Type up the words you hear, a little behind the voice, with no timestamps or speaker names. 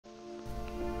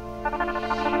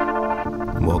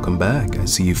Welcome back. I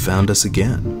see you found us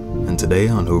again. And today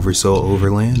on OverSoul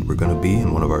Overland, we're going to be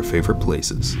in one of our favorite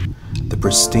places. The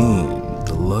pristine,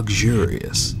 the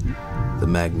luxurious, the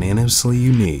magnanimously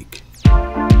unique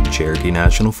Cherokee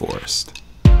National Forest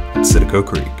at Citico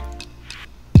Creek.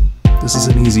 This is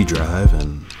an easy drive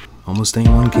and almost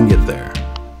anyone can get there.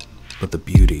 But the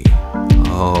beauty,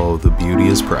 oh, the beauty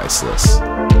is priceless.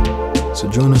 So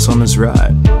join us on this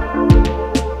ride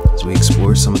as we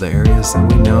explore some of the areas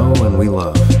that we know and we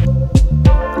love.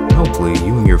 And hopefully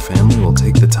you and your family will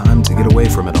take the time to get away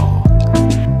from it all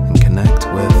and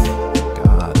connect with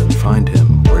God and find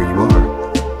Him where you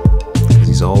are, because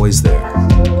He's always there.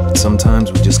 But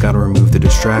sometimes we just gotta remove the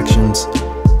distractions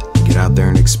and get out there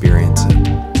and experience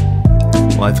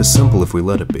it. Life is simple if we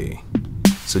let it be.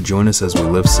 So join us as we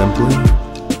live simply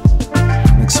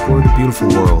and explore the beautiful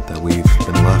world that we've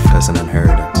been left as an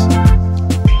inheritance.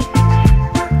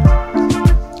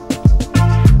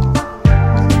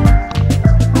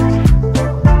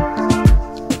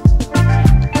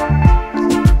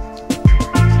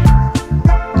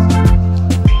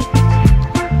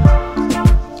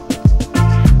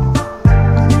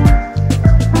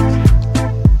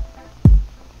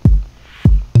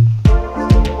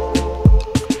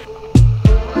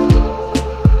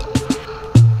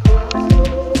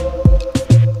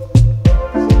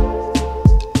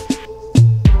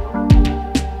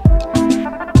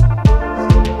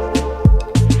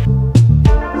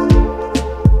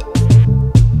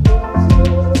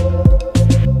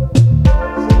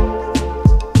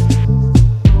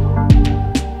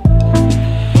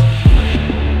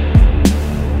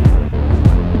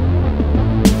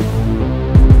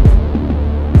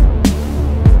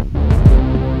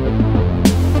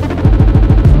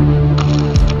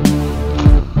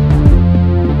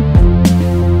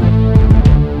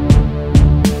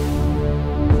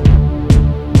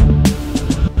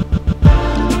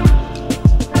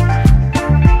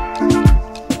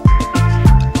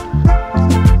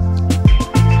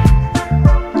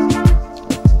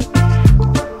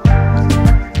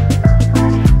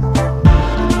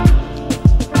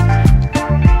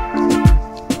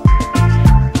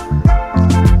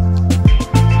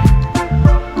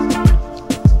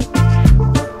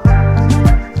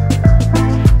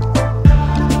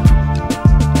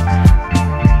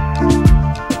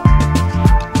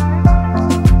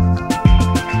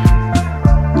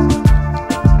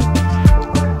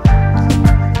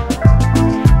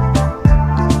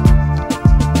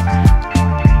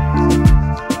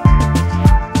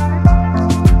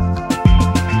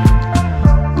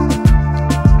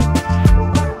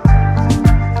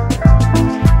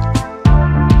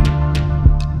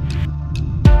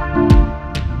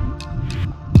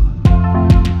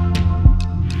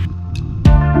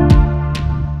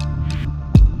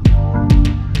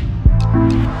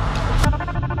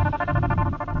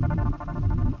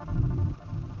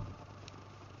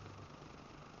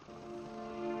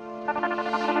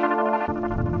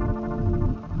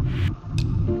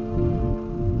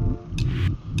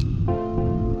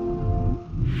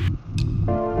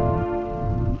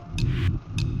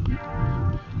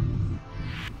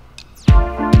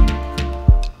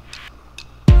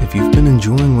 If you've been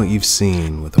enjoying what you've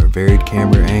seen with our varied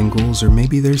camera angles, or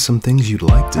maybe there's some things you'd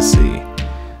like to see,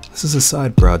 this is a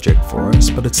side project for us,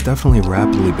 but it's definitely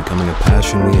rapidly becoming a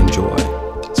passion we enjoy.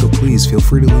 So please feel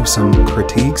free to leave some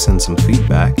critiques and some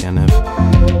feedback, and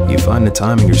if you find the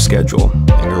time in your schedule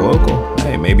and you're local,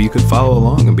 hey, maybe you could follow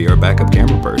along and be our backup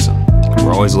camera person.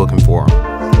 We're always looking for them.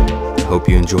 I hope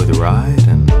you enjoy the ride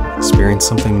and experience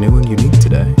something new and unique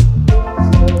today.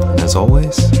 And as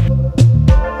always,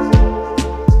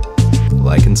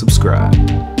 like and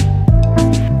subscribe.